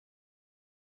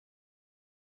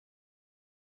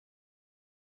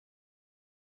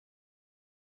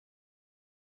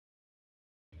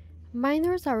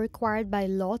Miners are required by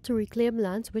law to reclaim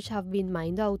lands which have been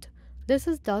mined out. This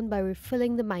is done by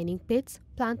refilling the mining pits,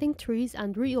 planting trees,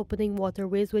 and reopening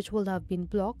waterways which would have been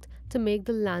blocked to make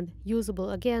the land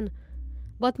usable again.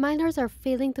 But miners are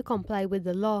failing to comply with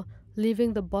the law,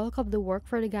 leaving the bulk of the work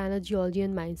for the Ghana Geology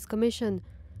and Mines Commission.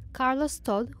 Carlos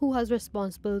Todd, who has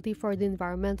responsibility for the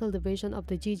environmental division of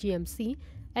the Ggmc,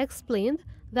 explained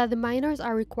that the miners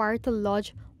are required to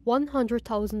lodge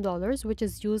 $100,000, which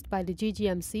is used by the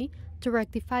Ggmc to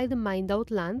rectify the mined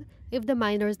out land if the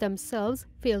miners themselves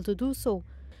fail to do so.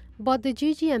 But the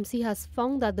Ggmc has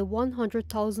found that the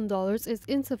 $100,000 is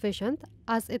insufficient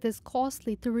as it is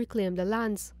costly to reclaim the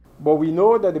lands. But we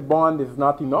know that the bond is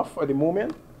not enough at the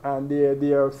moment, and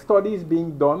there are studies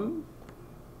being done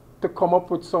to come up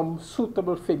with some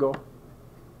suitable figure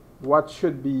what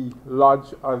should be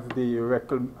lodged as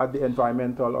the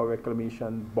environmental or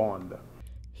reclamation bond.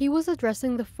 He was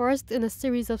addressing the first in a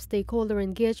series of stakeholder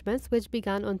engagements which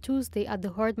began on Tuesday at the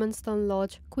Herdmanston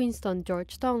Lodge, Queenstown,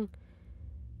 Georgetown.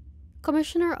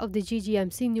 Commissioner of the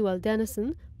Ggmc, Newell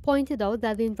Dennison, pointed out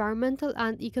that the environmental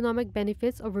and economic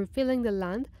benefits of refilling the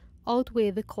land outweigh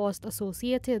the cost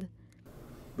associated.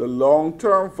 The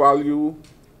long-term value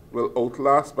will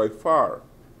outlast by far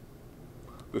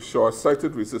the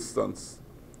short-sighted resistance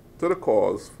to the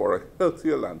cause for a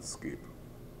healthier landscape.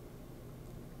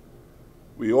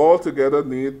 We all together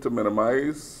need to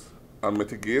minimize and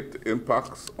mitigate the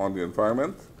impacts on the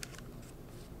environment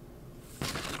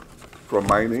from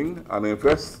mining and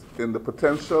invest in the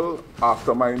potential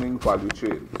after mining value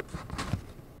chain.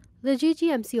 The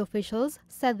Ggmc officials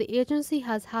said the agency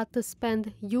has had to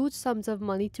spend huge sums of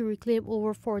money to reclaim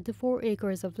over 44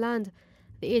 acres of land.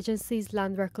 The agency's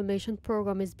land reclamation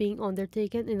program is being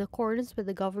undertaken in accordance with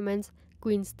the government's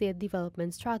Green State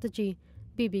Development Strategy.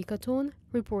 Bibi Katun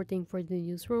reporting for the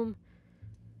newsroom.